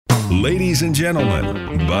Ladies and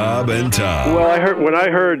gentlemen, Bob and Tom. Well, when I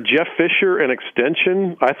heard Jeff Fisher and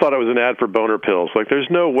extension, I thought it was an ad for boner pills. Like, there's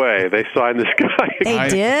no way they signed this guy. They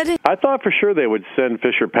did? I thought for sure they would send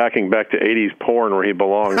Fisher packing back to 80s porn where he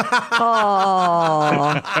belongs.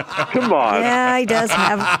 Oh. Come on. Yeah, he does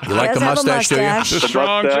have. You like the mustache, do you? It's a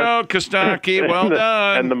strong joke, Kostaki. Well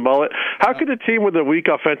done. And the mullet. How could a team with a weak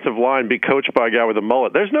offensive line be coached by a guy with a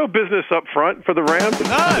mullet? There's no business up front for the Rams.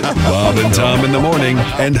 None. Bob and Tom in the morning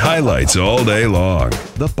and highlights all day long.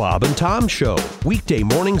 The Bob and Tom Show, weekday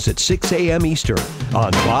mornings at 6 a.m. Eastern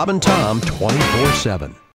on Bob and Tom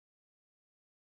 24/7.